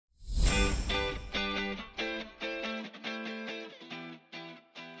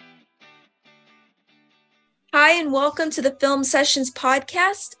Hi, and welcome to the Film Sessions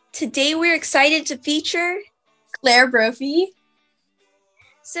podcast. Today, we're excited to feature Claire Brophy.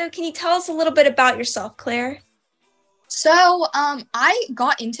 So, can you tell us a little bit about yourself, Claire? So, I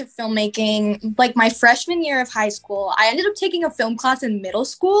got into filmmaking like my freshman year of high school. I ended up taking a film class in middle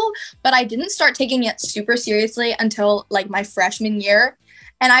school, but I didn't start taking it super seriously until like my freshman year.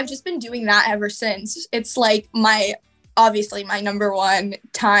 And I've just been doing that ever since. It's like obviously my number one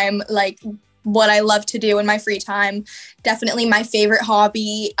time, like what I love to do in my free time. Definitely my favorite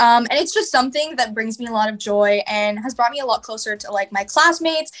hobby. And it's just something that brings me a lot of joy and has brought me a lot closer to like my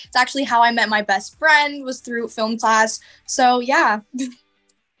classmates. It's actually how I met my best friend, was through film class. So yeah.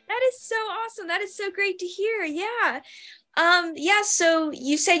 That is so awesome. That is so great to hear. Yeah. So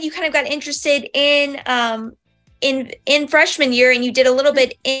you said you kind of got interested in freshman year, and you did a little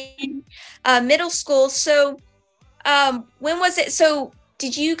bit in middle school. So when was it? So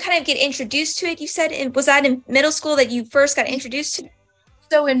did you kind of get introduced to it? You said, was that in middle school that you first got introduced to?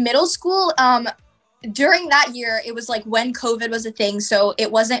 So in middle school, during that year, it was like when COVID was a thing. So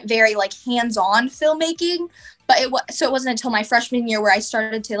it wasn't very like hands-on filmmaking, but it wasn't until my freshman year where I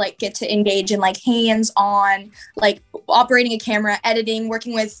started to like get to engage in like hands-on, like operating a camera, editing,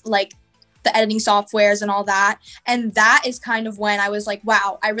 working with like the editing softwares and all that. And that is kind of when I was like,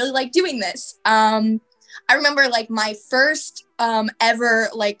 wow, I really like doing this. I remember like my first ever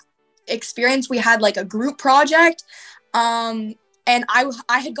like experience, we had like a group project, and I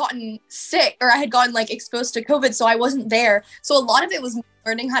had gotten sick, or I had gotten like exposed to COVID, so I wasn't there. So a lot of it was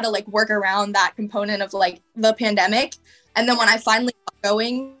learning how to like work around that component of like the pandemic. And then when I finally got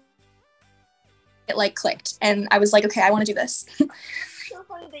going, it like clicked, and I was like, okay, I want to do this. So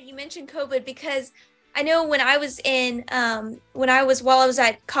funny that you mentioned COVID, because I know when I was while I was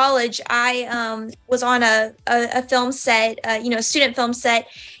at college, I was on a film set, a student film set,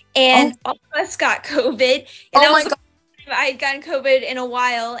 and all of us got COVID. And that was the first time I had gotten COVID in a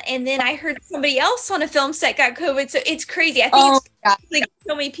while. And then I heard somebody else on a film set got COVID. So it's crazy. I think it's like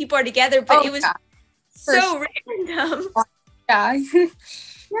so many people are together, but it was so random. Yeah.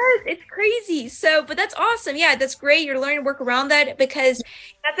 Yes, it's crazy. So, but that's awesome. Yeah, that's great. You're learning to work around that, because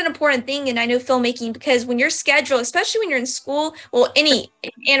that's an important thing. And I know filmmaking, because when you're scheduled, especially when you're in school,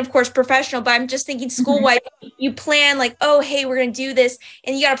 and of course professional, but I'm just thinking school-wise, you plan like, oh, hey, we're going to do this.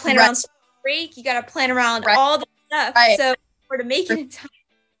 And you got to plan around break. You got to plan around all the stuff. So we're to make it in time.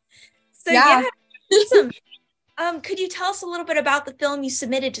 So yeah, awesome. Could you tell us a little bit about the film you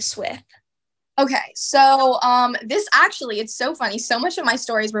submitted to Swift? Okay, so this actually, it's so funny. So much of my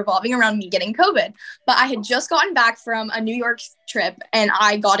story is revolving around me getting COVID, but I had just gotten back from a New York trip and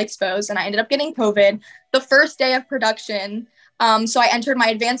I got exposed and I ended up getting COVID the first day of production. So I entered my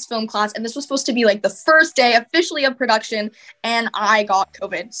advanced film class, and this was supposed to be like the first day officially of production, and I got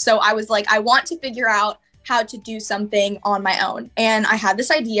COVID. So I was like, I want to figure out how to do something on my own. And I had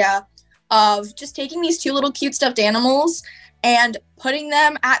this idea of just taking these two little cute stuffed animals and putting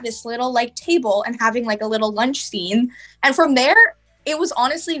them at this little like table and having like a little lunch scene. And from there, it was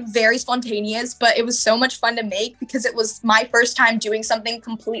honestly very spontaneous, but it was so much fun to make because it was my first time doing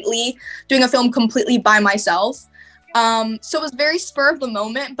a film completely by myself. So it was very spur of the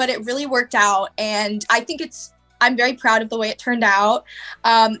moment, but it really worked out. And I think I'm very proud of the way it turned out.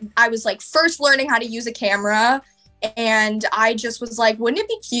 I was like first learning how to use a camera, and I just was like, wouldn't it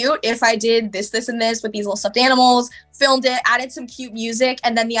be cute if I did this, and this with these little stuffed animals, filmed it, added some cute music,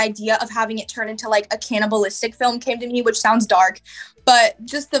 and then the idea of having it turn into like a cannibalistic film came to me, which sounds dark, but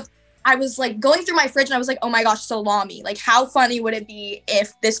I was like going through my fridge and I was like, oh my gosh, salami. Like, how funny would it be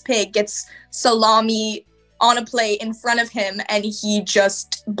if this pig gets salami on a plate in front of him and he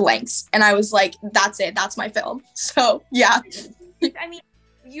just blanks? And I was like, that's it. That's my film. So, yeah. I mean,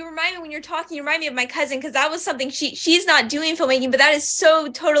 you remind me, when you're talking, you remind me of my cousin, because that was something she's not doing filmmaking, but that is so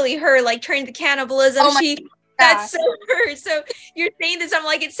totally her, like turning to cannibalism. That's so her. So you're saying this, I'm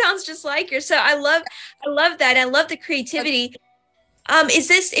like, it sounds just like her. So I love that. I love the creativity. Is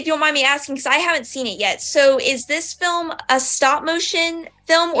this, if you don't mind me asking, because I haven't seen it yet, so is this film a stop motion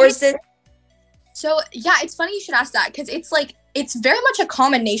film, or is this? So yeah, it's funny you should ask that, because it's very much a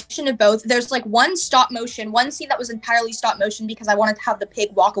combination of both. There's like one scene that was entirely stop motion because I wanted to have the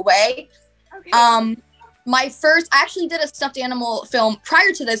pig walk away. Okay. I actually did a stuffed animal film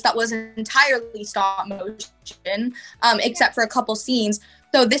prior to this that was entirely stop motion, except for a couple scenes.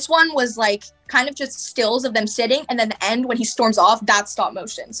 So this one was like kind of just stills of them sitting, and then the end when he storms off, that's stop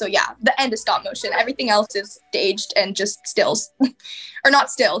motion. So yeah, the end is stop motion. Everything else is staged and just stills. Or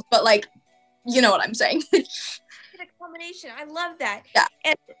not stills, but like, you know what I'm saying. A combination. I love that. Yeah.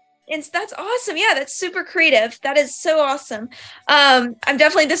 And And that's awesome. Yeah, that's super creative. That is so awesome.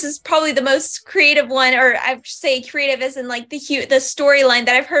 This is probably the most creative one, or I would say creative as in like the storyline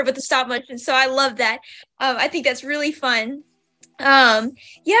that I've heard with the stop motion. So I love that. I think that's really fun. Yeah,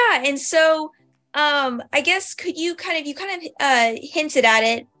 and so I guess you kind of hinted at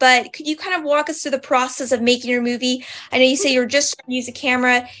it, but could you kind of walk us through the process of making your movie? I know you say you were just use a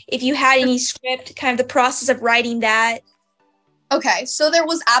camera. If you had any script, kind of the process of writing that. Okay, so there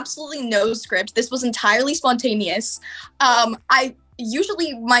was absolutely no script. This was entirely spontaneous. My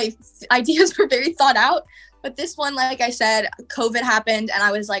ideas were very thought out, but this one, like I said, COVID happened, and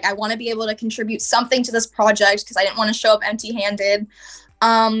I was like, I want to be able to contribute something to this project because I didn't want to show up empty-handed.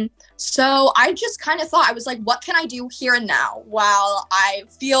 So I just kind of thought, I was like, what can I do here and now while I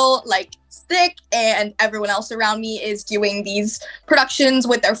feel like sick and everyone else around me is doing these productions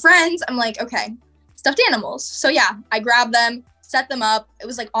with their friends? I'm like, okay, stuffed animals. So yeah, I grabbed them, set them up. It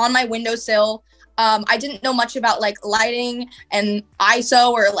was like on my windowsill. I didn't know much about like lighting and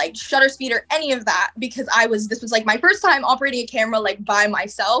ISO or like shutter speed or any of that because this was like my first time operating a camera like by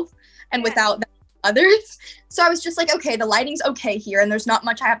myself and without others. So I was just like, okay, the lighting's okay here and there's not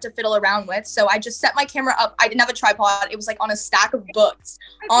much I have to fiddle around with. So I just set my camera up. I didn't have a tripod. It was like on a stack of books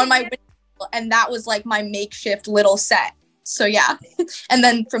on my windowsill, and that was like my makeshift little set. So yeah. And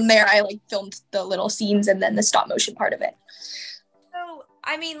then from there I like filmed the little scenes and then the stop motion part of it.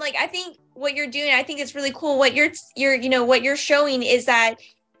 I mean, like, I think what you're doing, I think it's really cool. What you're showing is that,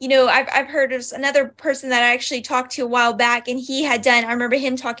 I've heard of another person that I actually talked to a while back, and he had done, I remember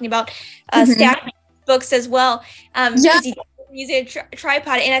him talking about staff books as well. Because he using a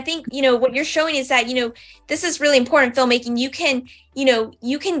tripod. And I think, what you're showing is that, this is really important filmmaking. You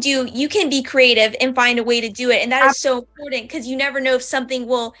can be creative and find a way to do it. And that is so important because you never know if something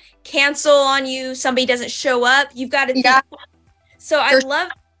will cancel on you, somebody doesn't show up. You've got to think. So I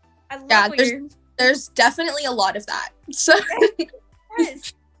love there's definitely a lot of that. So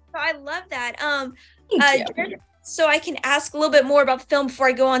yes. So I love that. So I can ask a little bit more about the film before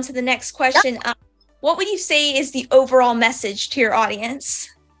I go on to the next question. What would you say is the overall message to your audience?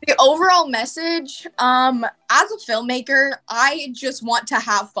 The overall message, as a filmmaker, I just want to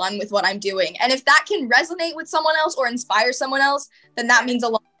have fun with what I'm doing. And if that can resonate with someone else or inspire someone else, then that means a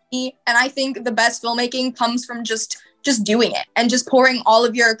lot to me. And I think the best filmmaking comes from just doing it and just pouring all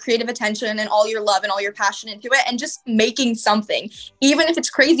of your creative attention and all your love and all your passion into it and just making something, even if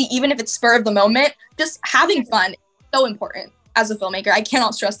it's crazy, even if it's spur of the moment, just having fun is so important as a filmmaker. I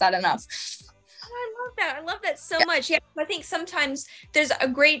cannot stress that enough. I love that so much. Yeah, I think sometimes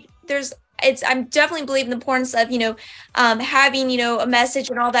I'm definitely believe in the importance of, having, a message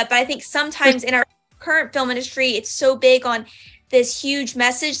and all that. But I think sometimes in our current film industry, it's so big on this huge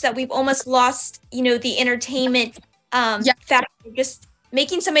message that we've almost lost, the entertainment factor, just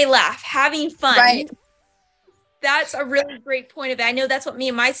making somebody laugh, having fun. Right. That's a really great point of it. I know that's what me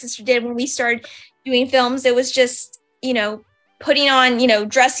and my sister did when we started doing films. It was just, putting on,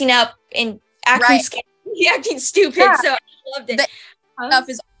 dressing up and acting stupid. Yeah. So I loved it. Stuff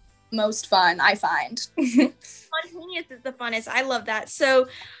is most fun, I find. Spontaneous is the funnest. I love that. So,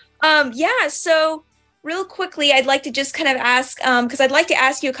 so real quickly, I'd like to just kind of ask, because I'd like to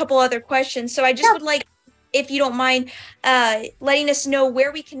ask you a couple other questions. So I just would like, if you don't mind, letting us know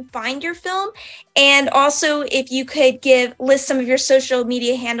where we can find your film. And also if you could list some of your social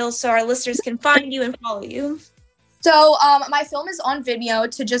media handles so our listeners can find you and follow you. So my film is on Vimeo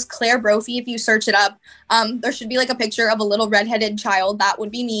to just Claire Brophy. If you search it up, there should be like a picture of a little redheaded child. That would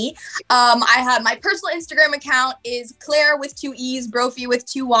be me. I have my personal Instagram account is Claire with 2 E's, Brophy with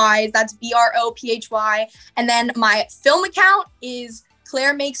 2 Y's. That's BROPHY. And then my film account is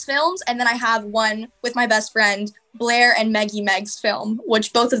Claire Makes Films. And then I have one with my best friend, Blair and Meggie Meg's Film,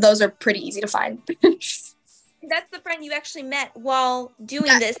 which both of those are pretty easy to find. That's the friend you actually met while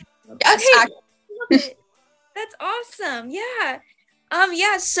doing this. Yes, okay. That's awesome.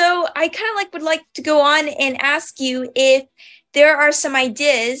 Yeah. So I kind of would like to go on and ask you if there are some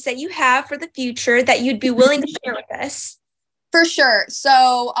ideas that you have for the future that you'd be willing to share with us. For sure.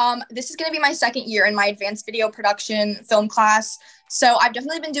 So this is going to be my second year in my advanced video production film class. So I've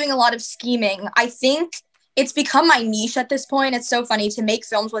definitely been doing a lot of scheming. I think it's become my niche at this point. It's so funny to make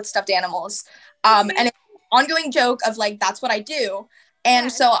films with stuffed animals. And it's an ongoing joke of like, that's what I do. And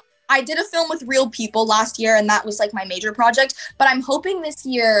so I did a film with real people last year, and that was like my major project. But I'm hoping this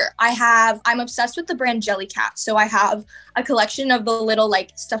year I'm obsessed with the brand Jellycat. So I have a collection of the little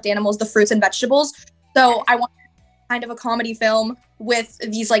like stuffed animals, the fruits and vegetables. So I want kind of a comedy film with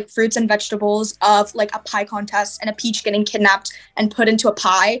these like fruits and vegetables of like a pie contest and a peach getting kidnapped and put into a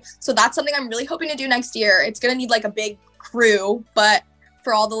pie. So that's something I'm really hoping to do next year. It's going to need like a big crew, but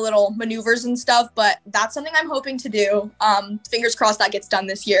for all the little maneuvers and stuff, but that's something I'm hoping to do. Fingers crossed that gets done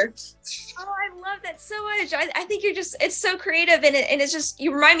this year. Oh, I love that so much. I think it's so creative, and it's just,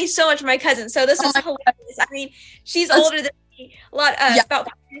 you remind me so much of my cousin. So this is hilarious. I mean, she's older than me, about 5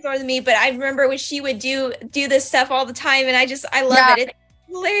 years older than me, but I remember when she would do this stuff all the time, and I love it. It's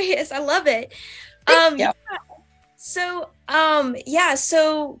hilarious. I love it. So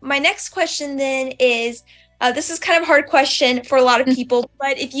my next question then is, this is kind of a hard question for a lot of people,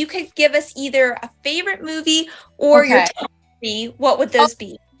 but if you could give us either a favorite movie or your top 3, what would those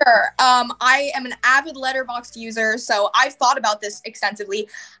be? Sure. I am an avid Letterboxd user, so I've thought about this extensively.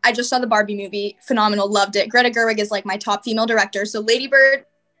 I just saw the Barbie movie, phenomenal, loved it. Greta Gerwig is like my top female director. So ladybird,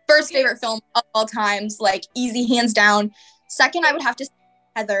 first favorite film of all times, like easy, hands down. Second, I would have to say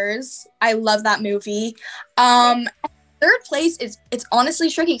Heathers. I love that movie. Third place it's honestly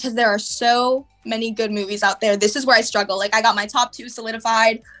tricky because there are so many good movies out there. This is where I struggle. Like, I got my top 2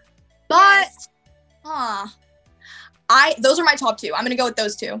 solidified, but those are my top 2. I'm gonna go with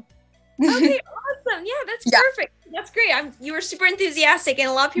those 2. Okay, awesome. Yeah, that's perfect. That's great. You were super enthusiastic, and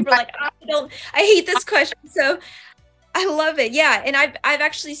a lot of people are like, I hate this question. So I love it. Yeah, and I've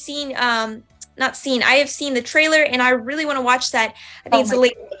actually seen I have seen the trailer, and I really want to watch that. I think it's a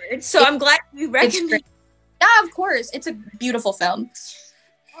ladybird. So I'm glad you recommend. Yeah, of course. It's a beautiful film.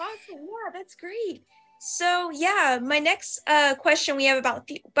 Awesome. Yeah, that's great. So my next question, we have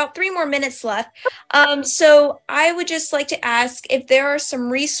about 3 more minutes left. So I would just like to ask if there are some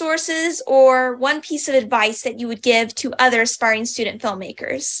resources or one piece of advice that you would give to other aspiring student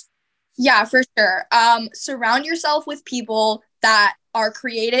filmmakers. Yeah, for sure. Surround yourself with people that are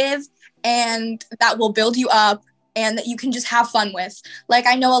creative and that will build you up and that you can just have fun with. Like,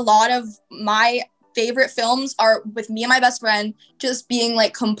 I know a lot of my favorite films are with me and my best friend just being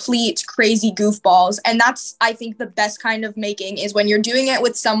like complete crazy goofballs, and that's, I think, the best kind of making is when you're doing it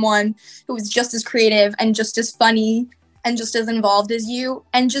with someone who is just as creative and just as funny and just as involved as you,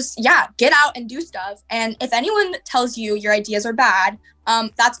 and just get out and do stuff. And if anyone tells you your ideas are bad,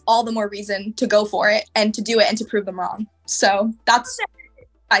 that's all the more reason to go for it and to do it and to prove them wrong. So that's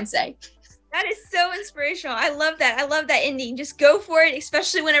I'd say. That is so inspirational. I love that. I love that ending. Just go for it,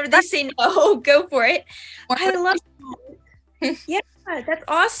 especially whenever they say no, go for it. I love that. Yeah, that's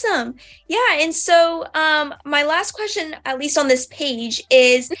awesome. Yeah, and so my last question, at least on this page,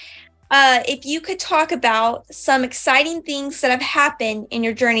 is if you could talk about some exciting things that have happened in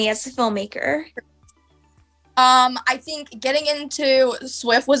your journey as a filmmaker. I think getting into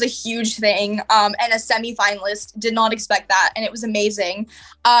SWIFT was a huge thing, and a semi-finalist. Did not expect that, and it was amazing.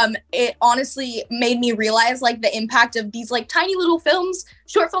 It honestly made me realize like the impact of these like tiny little films,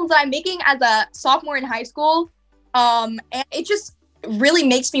 short films that I'm making as a sophomore in high school, and it just really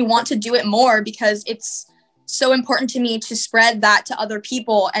makes me want to do it more because it's so important to me to spread that to other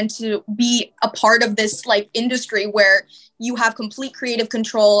people and to be a part of this like industry where you have complete creative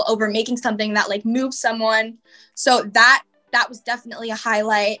control over making something that like moves someone. So that was definitely a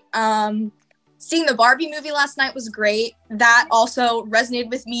highlight. Seeing the Barbie movie last night was great. That also resonated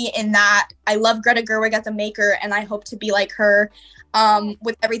with me in that I love Greta Gerwig as a maker, and I hope to be like her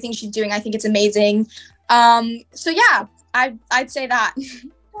with everything she's doing. I think it's amazing. So yeah, I'd say that.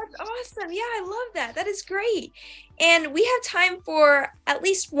 That's awesome. Yeah, I love that. That is great. And we have time for at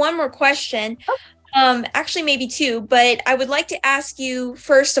least one more question. Actually, maybe 2, but I would like to ask you,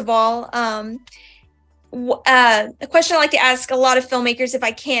 first of all, a question I like to ask a lot of filmmakers if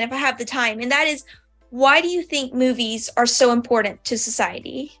I have the time, and that is, why do you think movies are so important to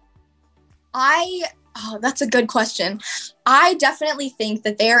society? That's a good question. I definitely think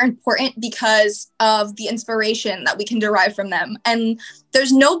that they are important because of the inspiration that we can derive from them. And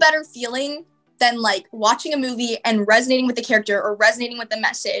there's no better feeling than like watching a movie and resonating with the character or resonating with the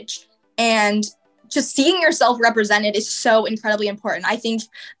message, and just seeing yourself represented is so incredibly important. I think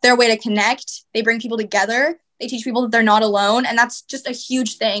they're a way to connect. They bring people together. They teach people that they're not alone. And that's just a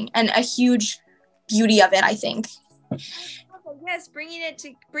huge thing and a huge beauty of it, I think. Yes,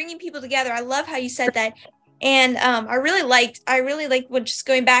 bringing people together. I love how you said that. And I really liked what, just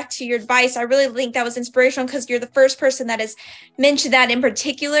going back to your advice, I really think that was inspirational because you're the first person that has mentioned that in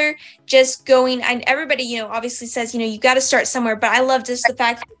particular, just going, and everybody, obviously says, you got to start somewhere, but I love just the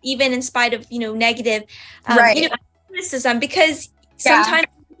fact that even in spite of, negative, criticism, because sometimes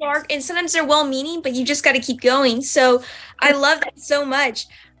people are, and sometimes they're well-meaning, but you just got to keep going. So I love that so much.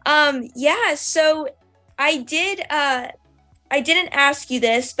 So I didn't ask you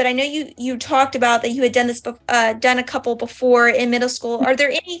this, but I know you talked about that you had done a couple before in middle school. Are there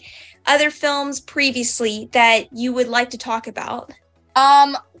any other films previously that you would like to talk about?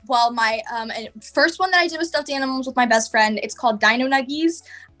 well, my first one that I did with stuffed animals with my best friend, it's called Dino Nuggies.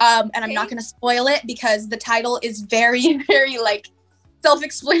 And I'm not going to spoil it because the title is very, very like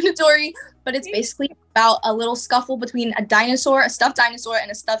self-explanatory, but it's basically about a little scuffle between a dinosaur, a stuffed dinosaur, and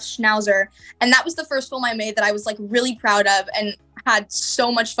a stuffed schnauzer. And that was the first film I made that I was like really proud of and had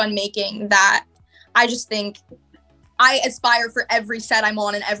so much fun making, that I just think I aspire for every set I'm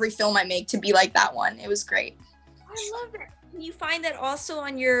on and every film I make to be like that one. It was great. I love that. Can you find that also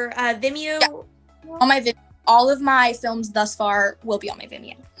on your Vimeo? Yeah. On my Vimeo. All of my films thus far will be on my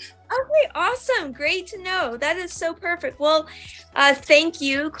Vimeo. Okay, awesome. Great to know. That is so perfect. Well, thank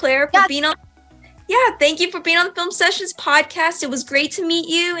you, Claire, for being on. Yeah, thank you for being on the Film Sessions podcast. It was great to meet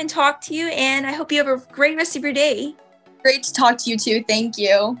you and talk to you, and I hope you have a great rest of your day. Great to talk to you too. Thank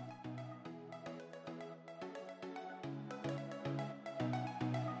you.